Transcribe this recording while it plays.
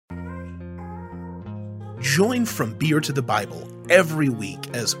Join From Beer to the Bible every week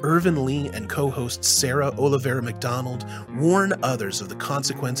as Ervin Lee and co-host Sarah Oliveira McDonald warn others of the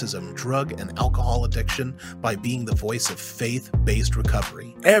consequences of drug and alcohol addiction by being the voice of faith-based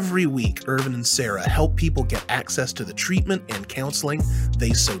recovery. Every week, Ervin and Sarah help people get access to the treatment and counseling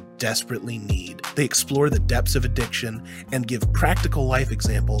they so desperately need. They explore the depths of addiction and give practical life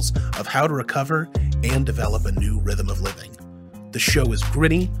examples of how to recover and develop a new rhythm of living. The show is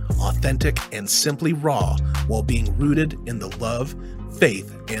gritty, authentic, and simply raw while being rooted in the love,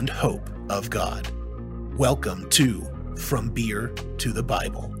 faith, and hope of God. Welcome to From Beer to the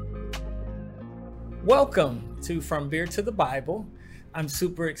Bible. Welcome to From Beer to the Bible. I'm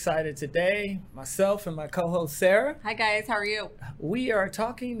super excited today. Myself and my co-host Sarah. Hi guys, how are you? We are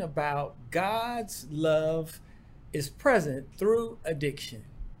talking about God's love is present through addiction.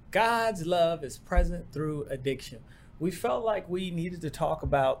 God's love is present through addiction. We felt like we needed to talk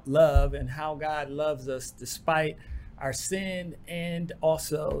about love and how God loves us despite our sin and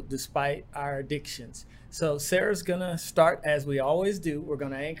also despite our addictions. So Sarah's gonna start as we always do. We're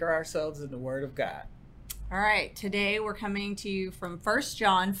gonna anchor ourselves in the Word of God. All right, today we're coming to you from 1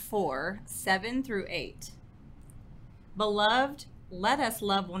 John 4, 7 through 8. Beloved, let us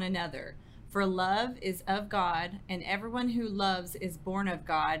love one another, for love is of God, and everyone who loves is born of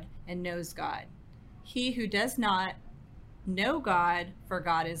God and knows God. He who does not know God, for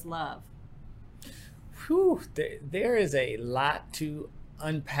God is love. Whew, there is a lot to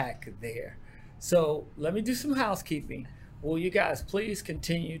unpack there. So let me do some housekeeping. Will you guys please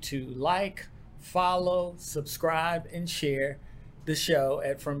continue to like, follow, subscribe, and share the show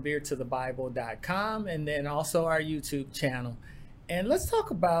at FromBeerToTheBible.com and then also our YouTube channel. And let's talk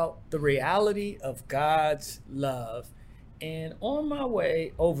about the reality of God's love. And on my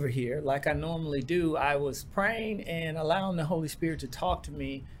way over here, like I normally do, I was praying and allowing the Holy Spirit to talk to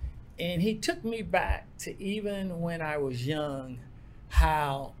me. And he took me back to even when I was young,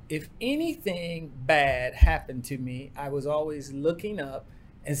 how if anything bad happened to me, I was always looking up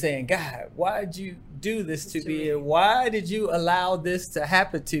and saying, God, why did you do this to me? And why did you allow this to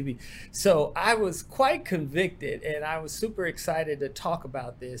happen to me? So I was quite convicted and I was super excited to talk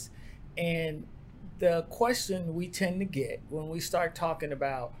about this. And the question we tend to get when we start talking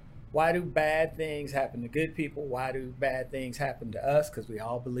about why do bad things happen to good people, why do bad things happen to us, because we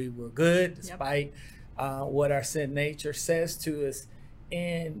all believe we're good despite what our sin nature says to us.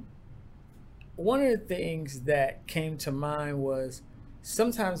 And one of the things that came to mind was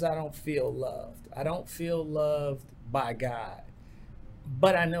sometimes I don't feel loved. I don't feel loved by God,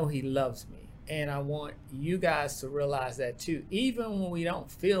 but I know he loves me. And I want you guys to realize that too. Even when we don't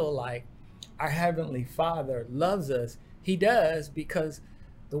feel like our Heavenly Father loves us, he does, because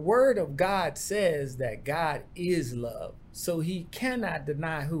the Word of God says that God is love. So he cannot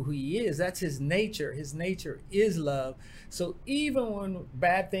deny who he is. That's his nature. His nature is love. So even when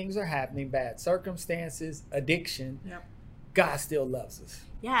bad things are happening, bad circumstances, addiction, God still loves us.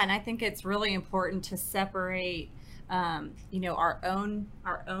 Yeah, and I think it's really important to separate our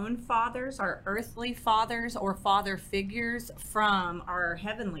own fathers, our earthly fathers or father figures from our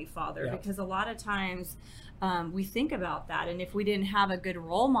heavenly Father, because a lot of times we think about that, and if we didn't have a good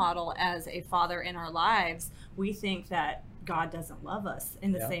role model as a father in our lives, we think that God doesn't love us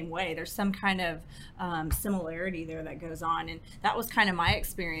in the same way. There's some kind of similarity there that goes on, and that was kind of my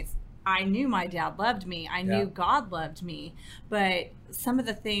experience. I knew my dad loved me. I knew God loved me, but some of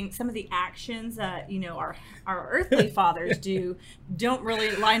the actions that our earthly fathers don't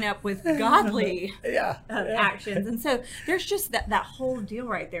really line up with godly actions. And so there's just that whole deal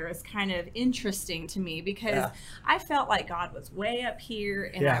right there is kind of interesting to me, because I felt like God was way up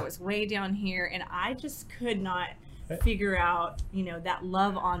here and I was way down here, and I just could not figure out that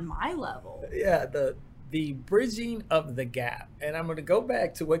love on my level. The bridging of the gap. And I'm going to go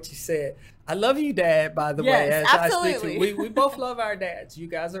back to what you said. I love you, Dad, by the way. As absolutely. I speak to we both love our dads. You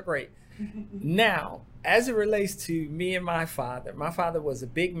guys are great. Now, as it relates to me and my father was a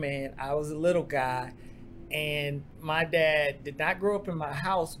big man. I was a little guy. And my dad did not grow up in my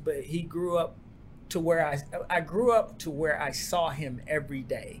house, but he grew up to where I grew up to where I saw him every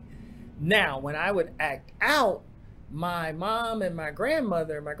day. Now, when I would act out, my mom and my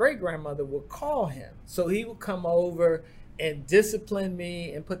great-grandmother would call him. So he would come over and discipline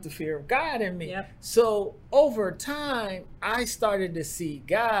me and put the fear of God in me. So over time, I started to see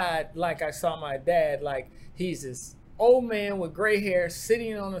God like I saw my dad, like he's this old man with gray hair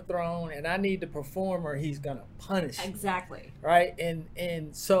sitting on a throne, and I need to perform or he's going to punish me. Exactly. Right?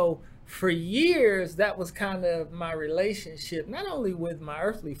 And so for years, that was kind of my relationship, not only with my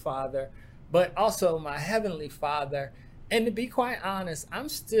earthly father, but also my heavenly Father. And to be quite honest, I'm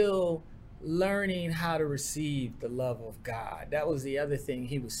still learning how to receive the love of God. That was the other thing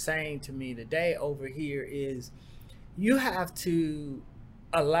he was saying to me today over here is you have to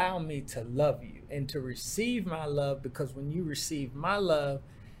allow me to love you and to receive my love, because when you receive my love,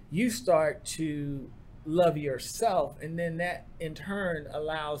 you start to love yourself, and then that in turn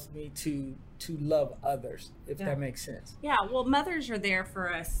allows me to love others, if that makes sense. Yeah, well, mothers are there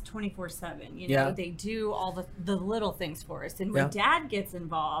for us 24/7. You know, they do all the little things for us, and when dad gets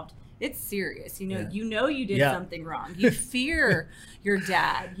involved, it's serious. You know you did something wrong. You fear your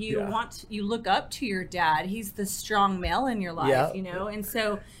dad. You you look up to your dad. He's the strong male in your life, you know. And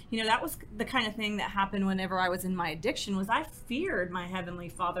so, you know, that was the kind of thing that happened whenever I was in my addiction, was I feared my Heavenly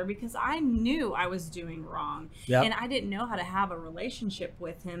Father because I knew I was doing wrong. And I didn't know how to have a relationship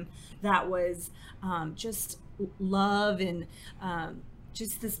with him that was just love and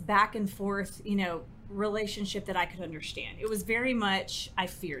just this back and forth, you know, relationship that I could understand. It was very much, I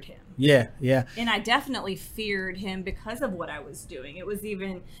feared him. And I definitely feared him because of what I was doing. It was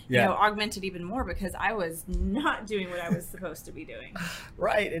even, you know, augmented even more because I was not doing what I was supposed to be doing.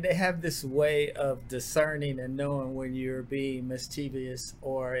 Right. And they have this way of discerning and knowing when you're being mischievous,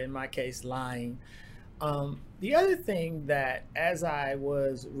 or in my case, lying. The other thing that, as I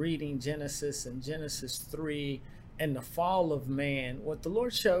was reading Genesis and Genesis 3 and the fall of man, what the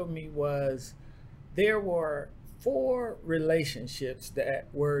Lord showed me was there were 4 relationships that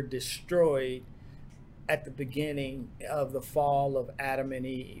were destroyed at the beginning of the fall of Adam and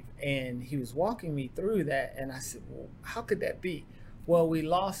Eve. And he was walking me through that, and I said, well, how could that be? Well, we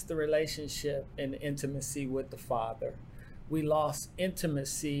lost the relationship and intimacy with the Father. We lost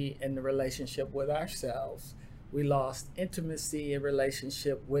intimacy in the relationship with ourselves. We lost intimacy and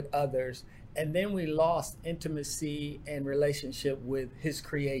relationship with others. And then we lost intimacy and relationship with his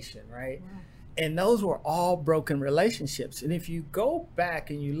creation, right? And those were all broken relationships. And if you go back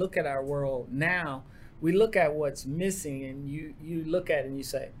and you look at our world now, we look at what's missing, and you look at it and you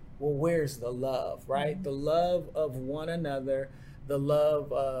say, well, where's the love, right? The love of one another, the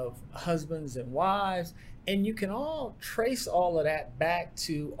love of husbands and wives. And you can all trace all of that back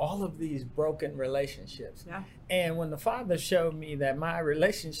to all of these broken relationships. And when the Father showed me that my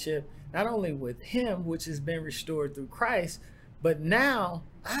relationship, not only with him, which has been restored through Christ, but now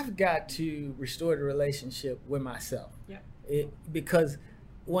I've got to restore the relationship with myself. Because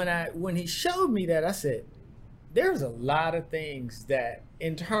when he showed me that, I said, there's a lot of things that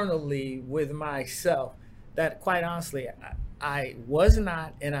internally with myself that, quite honestly, I was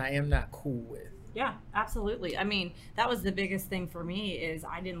not and I am not cool with. Yeah, absolutely. I mean, that was the biggest thing for me, is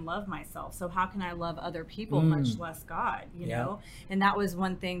I didn't love myself. So how can I love other people, much less God, you know? And that was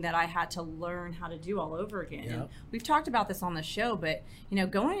one thing that I had to learn how to do all over again. And we've talked about this on the show, but, you know,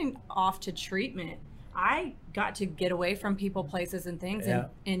 going off to treatment, I got to get away from people, places, and things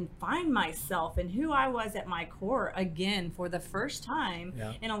and find myself and who I was at my core again for the first time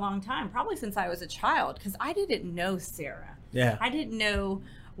in a long time, probably since I was a child, because I didn't know Sarah. I didn't know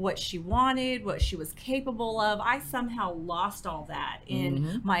what she wanted, what she was capable of. I somehow lost all that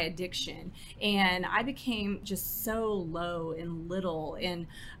in my addiction, and I became just so low and little, and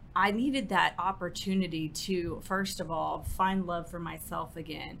I needed that opportunity to, first of all, find love for myself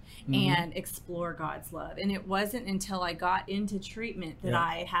again and explore God's love. And it wasn't until I got into treatment that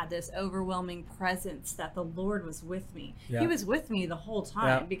I had this overwhelming presence that the Lord was with me. He was with me the whole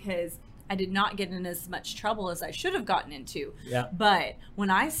time because I did not get in as much trouble as I should have gotten into. But when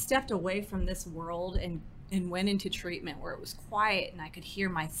I stepped away from this world and went into treatment where it was quiet and I could hear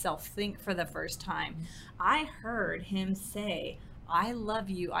myself think for the first time, I heard him say, I love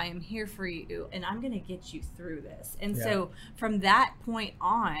you, I am here for you, and I'm going to get you through this. And so from that point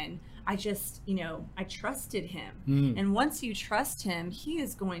on, I just, you know, I trusted him. And once you trust him, he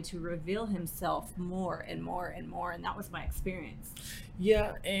is going to reveal himself more and more and more. And that was my experience.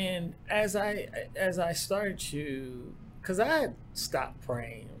 And as I started to, because I had stopped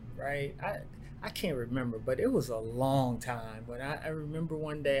praying, right? I can't remember, but it was a long time. But I remember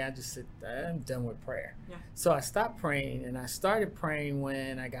one day I just said, I'm done with prayer. So I stopped praying, and I started praying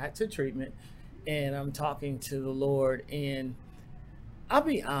when I got to treatment, and I'm talking to the Lord. And I'll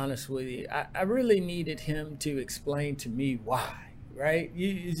be honest with you, I really needed him to explain to me why, right?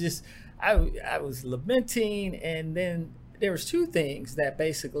 I was lamenting, and then there was 2 things that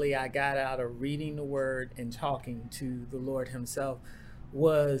basically I got out of reading the word and talking to the Lord himself.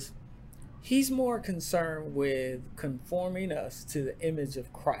 Was he's more concerned with conforming us to the image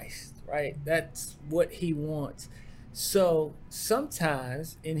of Christ, right? That's what he wants. So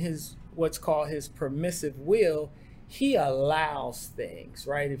sometimes in his, what's called his permissive will, he allows things,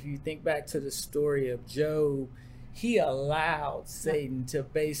 right? If you think back to the story of Job, he allowed Satan to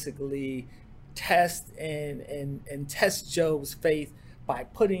basically test and test Job's faith by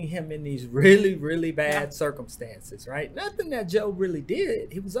putting him in these really, really bad circumstances, right? Nothing that Job really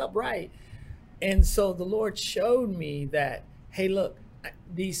did. He was upright. And so the Lord showed me that, hey, look,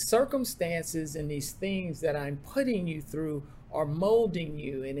 these circumstances and these things that I'm putting you through are molding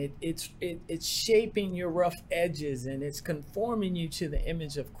you, and it's shaping your rough edges, and it's conforming you to the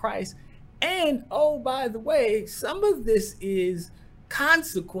image of Christ. And oh, by the way, some of this is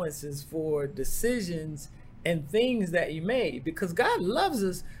consequences for decisions and things that you made, because God loves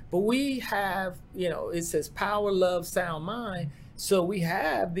us, but we have, it says power, love, sound mind. So we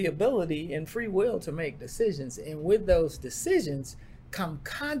have the ability and free will to make decisions. And with those decisions come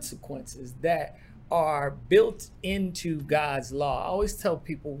consequences that are built into God's law. I always tell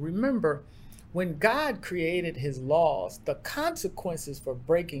people, remember, when God created his laws, the consequences for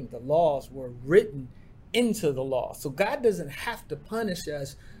breaking the laws were written into the law. So God doesn't have to punish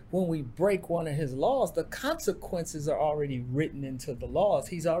us when we break one of his laws. The consequences are already written into the laws.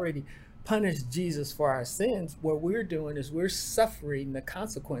 He's already punished Jesus for our sins. What we're doing is we're suffering the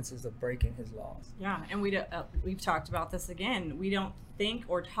consequences of breaking his laws. Yeah, and we've talked about this again. We don't think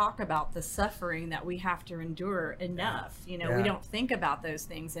or talk about the suffering that we have to endure enough. We don't think about those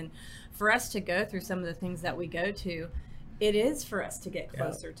things. And for us to go through some of the things that we go to, it is for us to get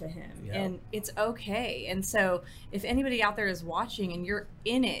closer to him, and it's okay. And so if anybody out there is watching and you're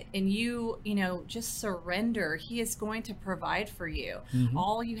in it and you just surrender, he is going to provide for you. Mm-hmm.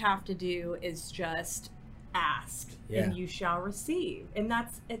 All you have to do is just ask and you shall receive. And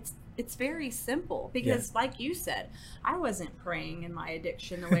it's very simple, because like you said, I wasn't praying in my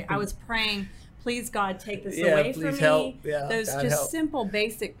addiction the way I was praying, please God, take this away from me. Those God just help. Simple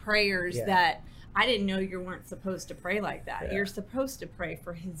basic prayers that I didn't know you weren't supposed to pray like that. You're supposed to pray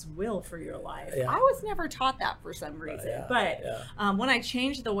for his will for your life. I was never taught that for some reason. But when I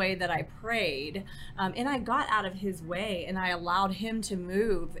changed the way that I prayed, and I got out of his way and I allowed him to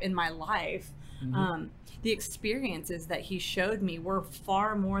move in my life, the experiences that he showed me were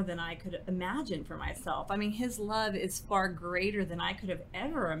far more than I could imagine for myself. I mean, his love is far greater than I could have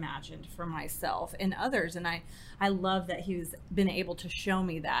ever imagined for myself and others. And I love that he's been able to show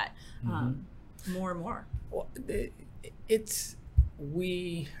me that. More and more. Well,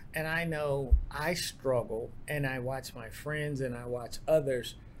 and I know I struggle, and I watch my friends and I watch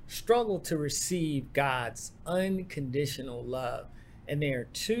others struggle to receive God's unconditional love. And there are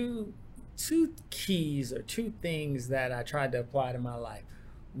two keys or two things that I tried to apply to my life.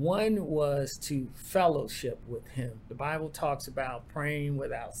 One was to fellowship with him. The Bible talks about praying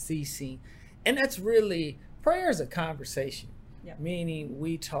without ceasing, and that's really, prayer is a conversation. Meaning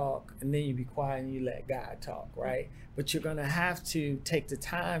we talk and then you be quiet and you let God talk, right? But you're going to have to take the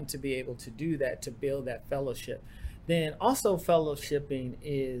time to be able to do that, to build that fellowship. Then also fellowshipping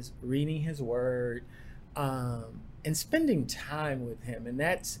is reading his word and spending time with him. And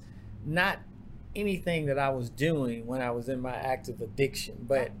that's not anything that I was doing when I was in my active addiction.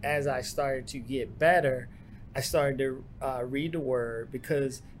 But as I started to get better, I started to read the word,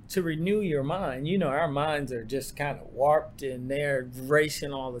 because to renew your mind, our minds are just kind of warped and they're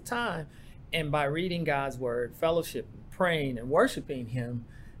racing all the time. And by reading God's word, fellowship, praying and worshiping him,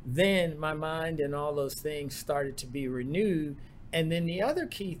 then my mind and all those things started to be renewed. And then the other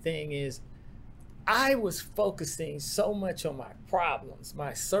key thing is I was focusing so much on my problems,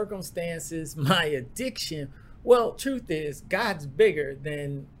 my circumstances, my addiction. Well, truth is, God's bigger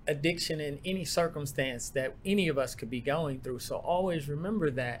than addiction in any circumstance that any of us could be going through. So always remember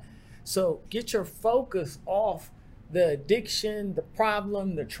that. So get your focus off the addiction, the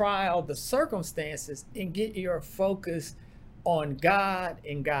problem, the trial, the circumstances, and get your focus on God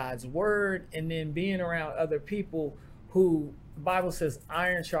and God's word, and then being around other people who, the Bible says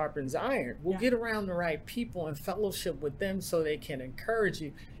iron sharpens iron. We'll get around the right people and fellowship with them so they can encourage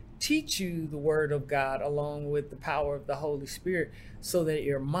you, teach you the word of God along with the power of the Holy Spirit, so that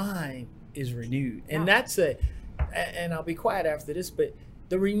your mind is renewed. And that's and I'll be quiet after this, but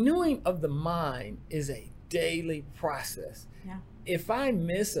the renewing of the mind is a daily process. If I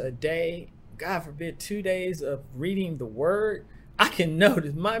miss a day, God forbid 2 days of reading the word, I can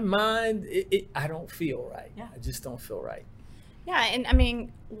notice my mind, I don't feel right. I just don't feel right. Yeah, and I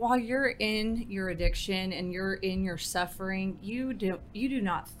mean, while you're in your addiction and you're in your suffering, you do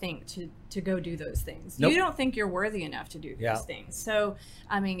not think to go do those things. Nope. You don't think you're worthy enough to do those things. So,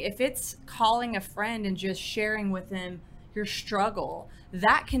 I mean, if it's calling a friend and just sharing with them your struggle,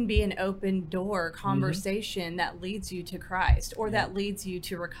 that can be an open door conversation that leads you to Christ, or that leads you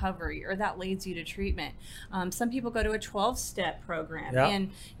to recovery, or that leads you to treatment. Some people go to a 12-step program,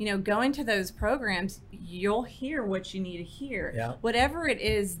 and going to those programs, you'll hear what you need to hear. Whatever it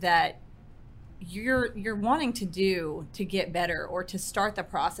is that you're wanting to do to get better, or to start the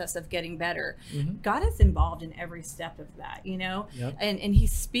process of getting better, God is involved in every step of that, and he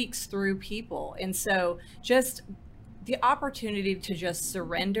speaks through people. And so just the opportunity to just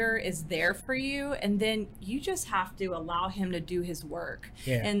surrender is there for you, and then you just have to allow him to do his work.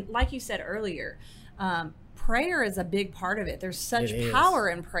 And like you said earlier, prayer is a big part of it. There's such power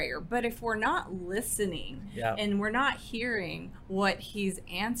in prayer, but if we're not listening and we're not hearing what he's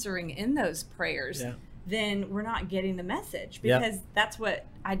answering in those prayers, then we're not getting the message, because that's what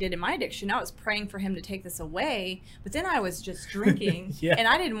I did in my addiction. I was praying for him to take this away, but then I was just drinking and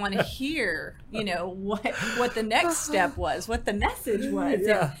I didn't want to hear, what the next step was, what the message was.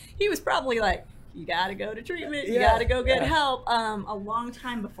 And he was probably like, you got to go to treatment. You got to go get help. A long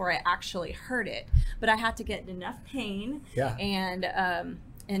time before I actually heard it, but I had to get enough pain. And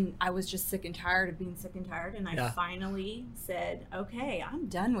I was just sick and tired of being sick and tired. And I finally said, okay, I'm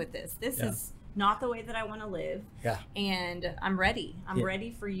done with this. This is not the way that I want to live. And I'm ready. I'm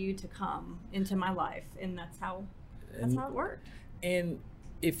ready for you to come into my life. And that's how it worked. And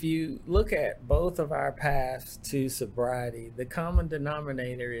if you look at both of our paths to sobriety, the common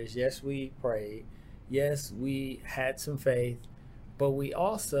denominator is, yes, we prayed, yes, we had some faith, but we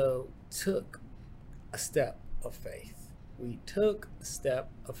also took a step of faith. We took a step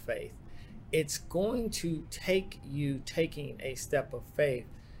of faith. It's going to take you taking a step of faith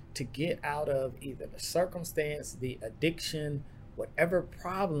to get out of either the circumstance, the addiction, whatever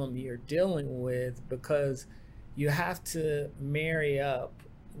problem you're dealing with, because you have to marry up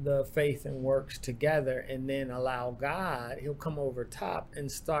the faith and works together, and then allow God, he'll come over top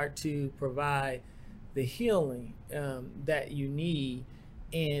and start to provide the healing that you need.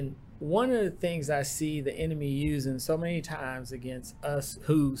 And one of the things I see the enemy using so many times against us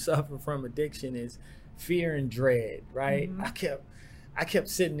who suffer from addiction is fear and dread, right? I kept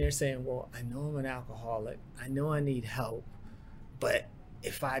sitting there saying, well, I know I'm an alcoholic, I know I need help, but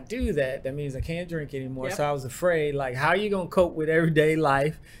if I do that, that means I can't drink anymore. So I was afraid, like, how are you going to cope with everyday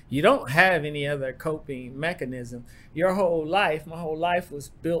life? You don't have any other coping mechanism. Your whole life, my whole life was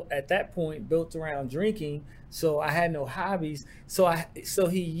built at that point, built around drinking. So I had no hobbies. So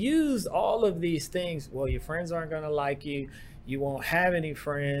he used all of these things. Well, your friends aren't going to like you. You won't have any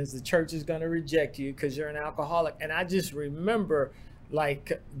friends. The church is going to reject you because you're an alcoholic. And I just remember,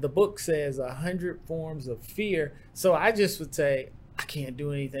 like the book says, 100 forms of fear. So I just would say, I can't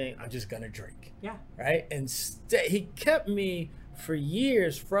do anything. I'm just going to drink. Right. And he kept me for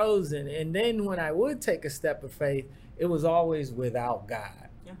years frozen. And then when I would take a step of faith, it was always without God.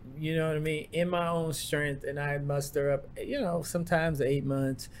 You know what I mean? In my own strength. And I'd muster up, sometimes 8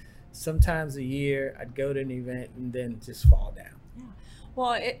 months, sometimes a year. I'd go to an event and then just fall down.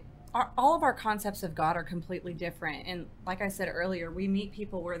 Well, all of our concepts of God are completely different. And like I said earlier, we meet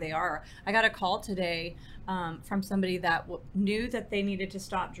people where they are. I got a call today from somebody that knew that they needed to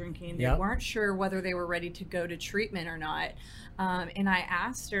stop drinking. They weren't sure whether they were ready to go to treatment or not. And I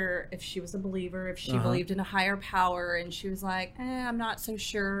asked her if she was a believer, if she believed in a higher power. And she was like, I'm not so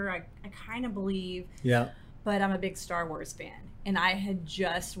sure. I kind of believe, but I'm a big Star Wars fan. And I had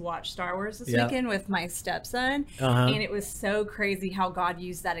just watched Star Wars this weekend with my stepson, and it was so crazy how God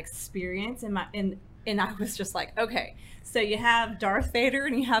used that experience. And I was just like, okay, so you have Darth Vader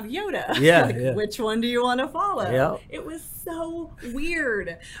and you have Yoda. Which one do you want to follow? It was so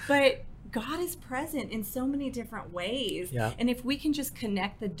weird, but God is present in so many different ways. And if we can just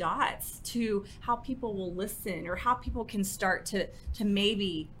connect the dots to how people will listen, or how people can start to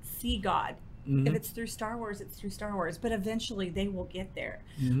maybe see God. If it's through Star Wars, it's through Star Wars, but eventually they will get there.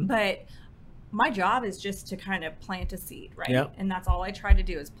 But my job is just to kind of plant a seed, right? And that's all I try to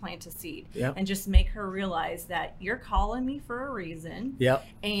do is plant a seed and just make her realize that you're calling me for a reason.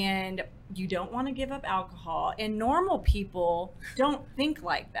 And you don't want to give up alcohol. And normal people don't think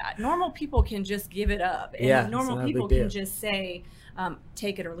like that. Normal people can just give it up. And normal people can just say,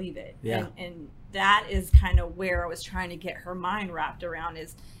 take it or leave it. And that is kind of where I was trying to get her mind wrapped around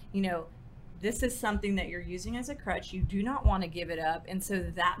is, this is something that you're using as a crutch. You do not want to give it up. And so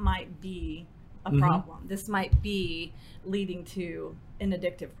that might be a problem. This might be leading to an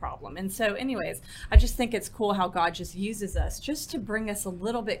addictive problem. And so anyways, I just think it's cool how God just uses us just to bring us a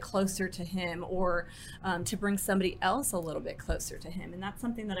little bit closer to him, or to bring somebody else a little bit closer to him. And that's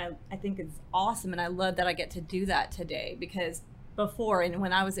something that I think is awesome. And I love that I get to do that today, because before, and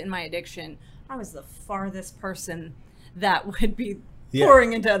when I was in my addiction, I was the farthest person that would be Yeah.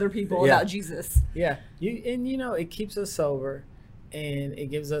 pouring into other people Yeah. about Jesus. Yeah, it keeps us sober, and it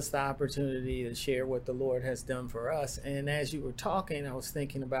gives us the opportunity to share what the Lord has done for us. And as you were talking, I was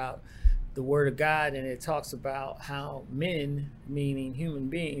thinking about the Word of God, and it talks about how men, meaning human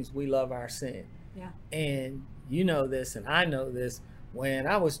beings, we love our sin. Yeah. And you know this, and I know this. When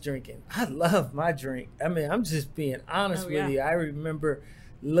I was drinking, I love my drink. I mean, I'm just being honest with you. I remember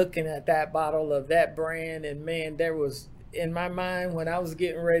looking at that bottle of that brand, and man, there was in my mind when I was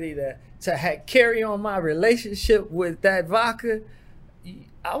getting ready to carry on my relationship with that vodka,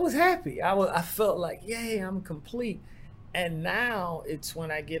 I was happy. I felt like, yay, I'm complete. And now it's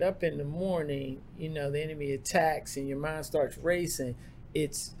when I get up in the morning, the enemy attacks and your mind starts racing.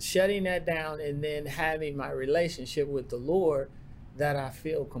 It's shutting that down and then having my relationship with the Lord that I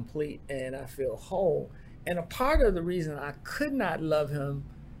feel complete and I feel whole. And a part of the reason I could not love him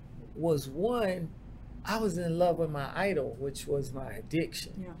was, one, I was in love with my idol, which was my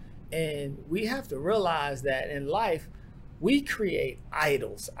addiction. Yeah. And we have to realize that in life, we create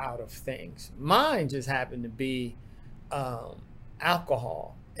idols out of things. Mine just happened to be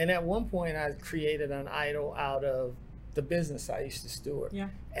alcohol. And at one point, I created an idol out of the business I used to steward. Yeah.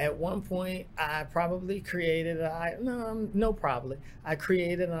 At one point, I probably created I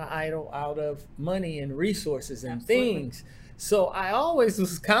created an idol out of money and resources and Absolutely. things. So I always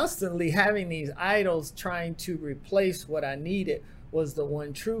was constantly having these idols trying to replace what I needed was the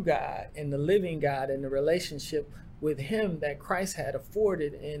one true God and the living God and the relationship with him that Christ had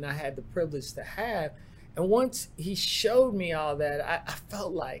afforded and I had the privilege to have. And once he showed me all that, I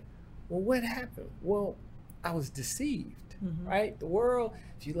felt like, well, what happened? Well, I was deceived, right? The world,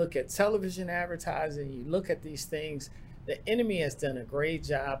 if you look at television advertising, you look at these things, the enemy has done a great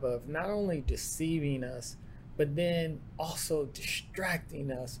job of not only deceiving us, but then also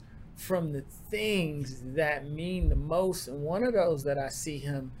distracting us from the things that mean the most. And one of those that I see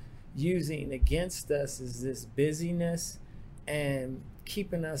him using against us is this busyness and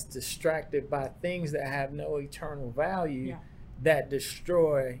keeping us distracted by things that have no eternal value, that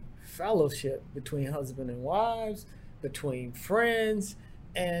destroy fellowship between husband and wives, between friends,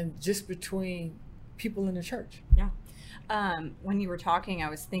 and just between people in the church. Yeah. When you were talking, I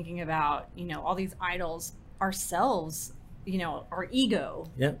was thinking about, all these idols ourselves, our ego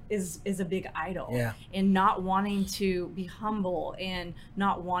is a big idol. Yeah. And not wanting to be humble and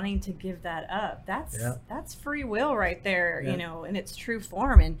not wanting to give that up. That's free will right there, in its true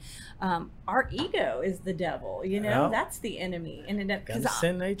form. And our ego is the devil, that's the enemy. And because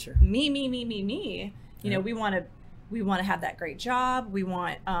sin nature. Me. We want to have that great job. We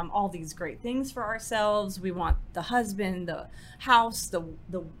want all these great things for ourselves. We want the husband, the house, the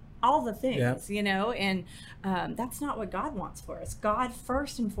all the things, and that's not what God wants for us. God,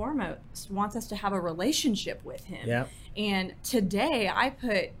 first and foremost, wants us to have a relationship with him. Yeah. And today I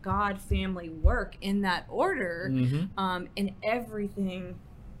put God, family, work in that order, and everything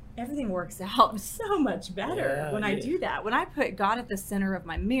works out so much better when I do that. When I put God at the center of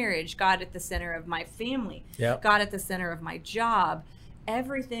my marriage, God at the center of my family, God at the center of my job,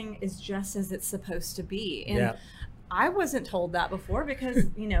 everything is just as it's supposed to be. And I wasn't told that before because,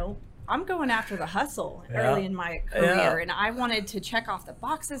 I'm going after the hustle early in my career, and I wanted to check off the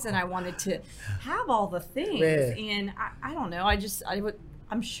boxes and I wanted to have all the things. And I don't know.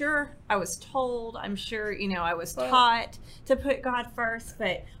 I'm sure I was told, I was taught to put God first,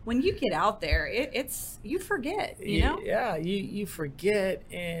 but when you get out there, you forget, Yeah, you forget,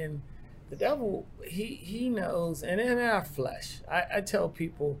 and the devil, he knows, and in our flesh, I tell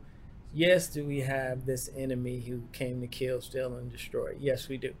people, yes, do we have this enemy who came to kill, steal, and destroy? Yes,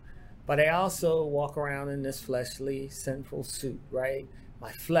 we do. But I also walk around in this fleshly, sinful suit, right?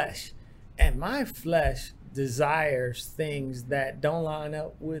 My flesh. And my flesh desires things that don't line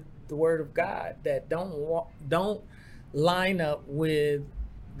up with the Word of God, that don't line up with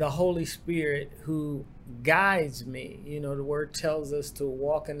the Holy Spirit who guides me. The Word tells us to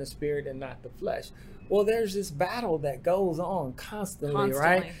walk in the Spirit and not the flesh. Well, there's this battle that goes on constantly,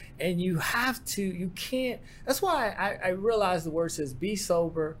 right? And you can't. That's why I realize the Word says be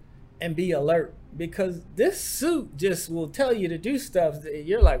sober and be alert, because this suit just will tell you to do stuff that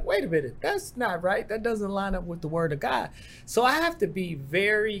you're like, wait a minute, that's not right. That doesn't line up with the Word of God. So I have to be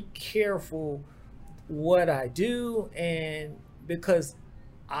very careful what I do, and because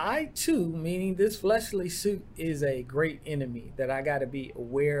I too, meaning this fleshly suit, is a great enemy that I got to be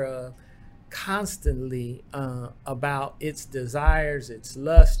aware of constantly, about its desires, its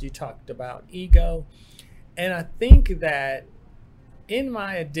lust. You talked about ego. And I think that in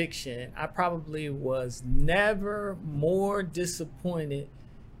my addiction, I probably was never more disappointed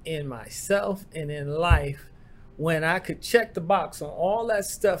in myself and in life when I could check the box on all that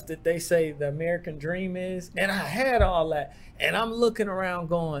stuff that they say the American dream is, and I had all that, and I'm looking around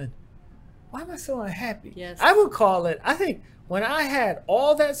going, why am I so unhappy? Yes. I would call it, I think when I had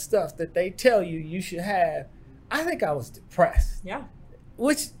all that stuff that they tell you should have, I think I was depressed. Yeah.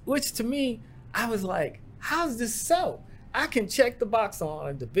 Which to me, I was like, how's this so? I can check the box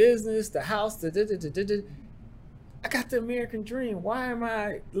on the business, the house, I got the American dream. Why am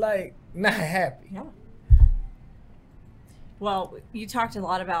I like not happy? Yeah. Well, you talked a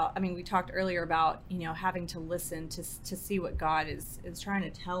lot about, we talked earlier about, having to listen to see what God is trying to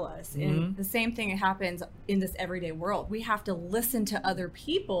tell us. Mm-hmm. And the same thing happens in this everyday world. We have to listen to other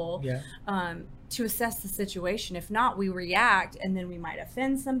people to assess the situation. If not, we react, and then we might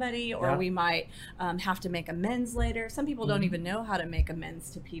offend somebody, or we might have to make amends later. Some people don't even know how to make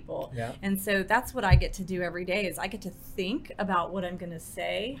amends to people. Yeah. And so that's what I get to do every day, is I get to think about what I'm going to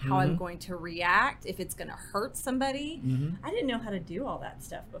say, how I'm going to react, if it's going to hurt somebody. I didn't know how to do all that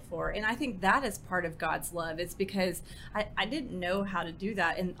stuff before. And I think that is part of God's love. It's because I didn't know how to do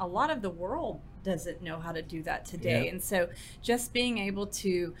that. And a lot of the world doesn't know how to do that today. And so just being able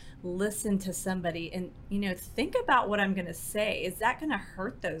to listen to somebody and, think about what I'm going to say. Is that going to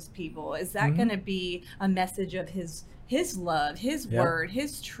hurt those people? Is that going to be a message of his love, his word,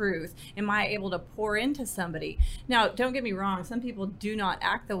 his truth? Am I able to pour into somebody? Now, don't get me wrong. Some people do not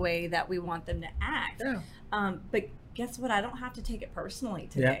act the way that we want them to act. But guess what? I don't have to take it personally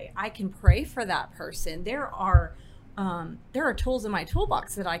today. I can pray for that person. There are tools in my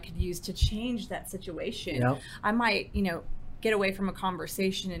toolbox that I could use to change that situation. I might, get away from a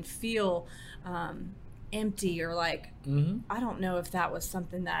conversation and feel empty, or like, I don't know if that was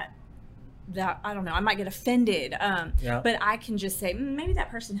something that I don't know, I might get offended. But I can just say, maybe that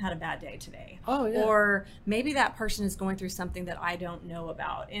person had a bad day today. Or maybe that person is going through something that I don't know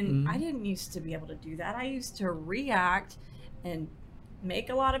about. And I didn't used to be able to do that. I used to react and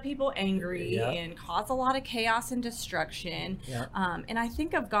make a lot of people angry and cause a lot of chaos and destruction. And I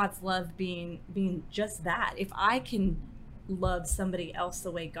think of God's love being just that. If I can love somebody else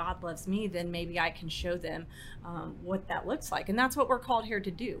the way God loves me, then maybe I can show them what that looks like. And that's what we're called here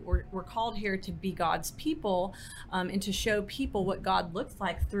to do. We're called here to be God's people, and to show people what God looks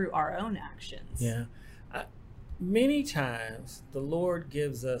like through our own actions. Many times the Lord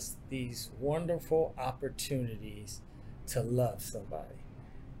gives us these wonderful opportunities to love somebody.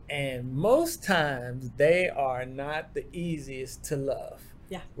 And most times they are not the easiest to love.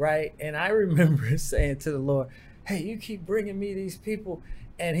 Right? And I remember saying to the Lord, hey, you keep bringing me these people.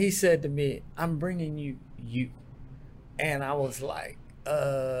 And he said to me, I'm bringing you. And I was like,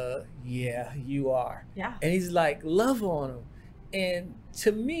 yeah, you are. And he's like, love on them. And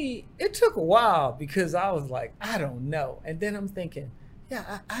to me, it took a while, because I was like, I don't know. And then I'm thinking,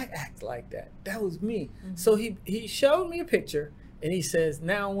 yeah, I act like that. That was me. So he showed me a picture, and he says,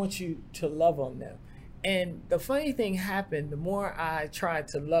 now I want you to love on them. And the funny thing happened, the more I tried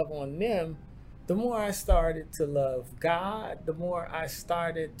to love on them, the more I started to love God, the more I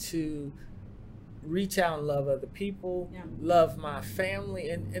started to reach out and love other people, love my family,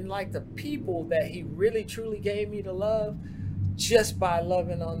 and like the people that he really truly gave me to love, just by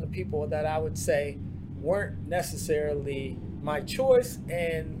loving on the people that I would say weren't necessarily my choice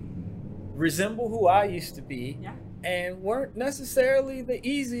and resemble who I used to be, and weren't necessarily the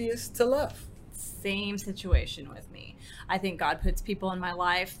easiest to love. Same situation with me. I think God puts people in my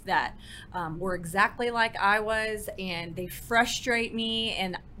life that were exactly like I was, and they frustrate me.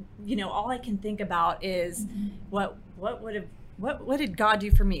 And all I can think about is what did God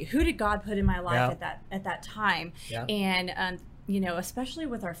do for me? Who did God put in my life at that time? And especially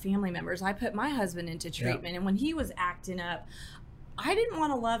with our family members, I put my husband into treatment, and when he was acting up, I didn't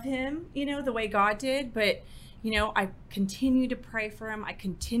want to love him, the way God did, but I continue to pray for him. I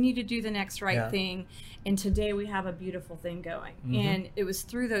continue to do the next right thing. And today we have a beautiful thing going. And it was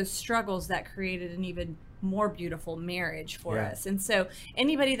through those struggles that created an even more beautiful marriage for us. And so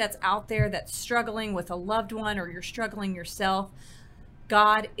anybody that's out there that's struggling with a loved one, or you're struggling yourself,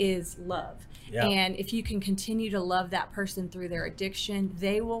 God is love. And if you can continue to love that person through their addiction,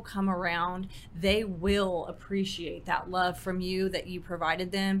 they will come around. They will appreciate that love from you that you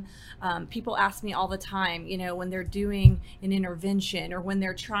provided them. People ask me all the time, when they're doing an intervention, or when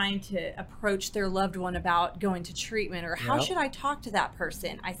they're trying to approach their loved one about going to treatment, or how should I talk to that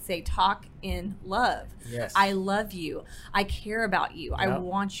person? I say, talk in love. I love you. I care about you. I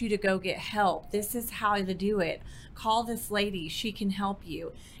want you to go get help. This is how to do it. Call this lady. She can help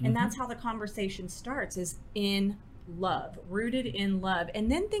you. And that's how the conversation starts, is in love, rooted in love.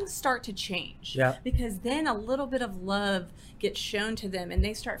 And then things start to change. Yeah. Because then a little bit of love gets shown to them and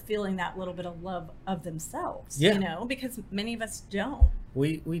they start feeling that little bit of love of themselves, Yeah. you know, because many of us don't.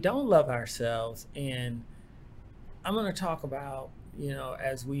 We don't love ourselves. And I'm going to talk about, you know,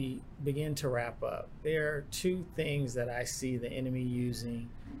 as we begin to wrap up, there are two things that I see the enemy using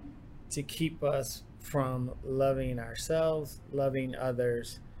to keep us from loving ourselves, loving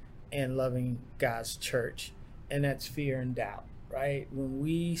others, and loving God's church. And that's fear and doubt, right? When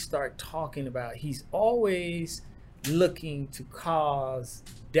we start talking about, he's always looking to cause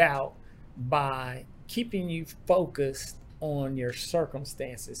doubt by keeping you focused on your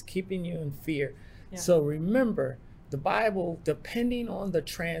circumstances, keeping you in fear. Yeah. So remember, the Bible, depending on the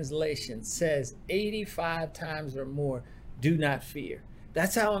translation, says 85 times or more, do not fear.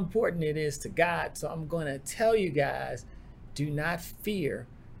 That's how important it is to God. So I'm going to tell you guys, do not fear,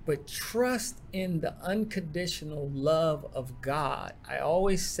 but trust in the unconditional love of God. I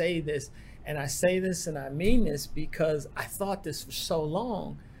always say this, and I say this and I mean this because I thought this for so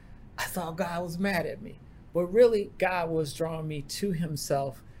long. I thought God was mad at me, but really God was drawing me to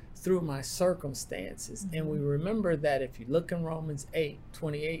himself through my circumstances. And we remember that if you look in Romans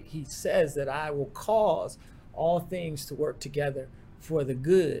 8:28, he says that I will cause all things to work together for the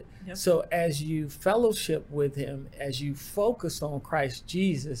good. Yep. So as you fellowship with him, as you focus on Christ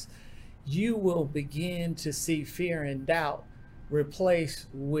Jesus, you will begin to see fear and doubt replaced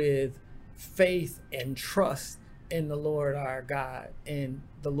with faith and trust in the Lord our God and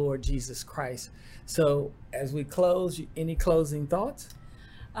the Lord Jesus Christ. So as we close, any closing thoughts?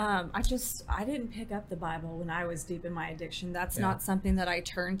 I didn't pick up the Bible when I was deep in my addiction. That's not something that I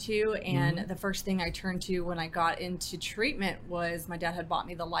turned to. And the first thing I turned to when I got into treatment was my dad had bought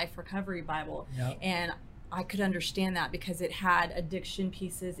me the Life Recovery Bible. Yep. And I could understand that because it had addiction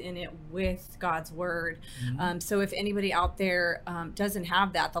pieces in it with God's word. So if anybody out there doesn't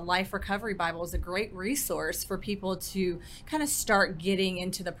have that, the Life Recovery Bible is a great resource for people to kind of start getting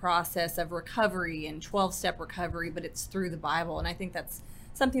into the process of recovery and 12-step recovery, but it's through the Bible. And I think that's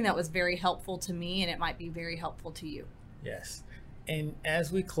something that was very helpful to me, and it might be very helpful to you. Yes. And as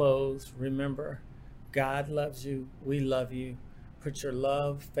we close, remember, God loves you. We love you. Put your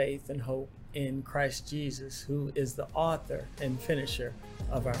love, faith, and hope in Christ Jesus, who is the author and finisher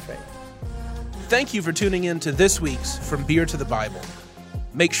of our faith. Thank you for tuning in to this week's From Beer to the Bible.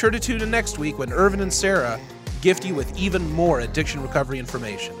 Make sure to tune in next week when Ervin and Sarah gift you with even more addiction recovery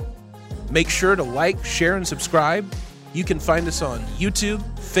information. Make sure to like, share, and subscribe. You can find us on YouTube,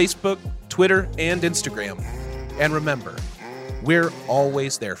 Facebook, Twitter, and Instagram. And remember, we're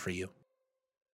always there for you.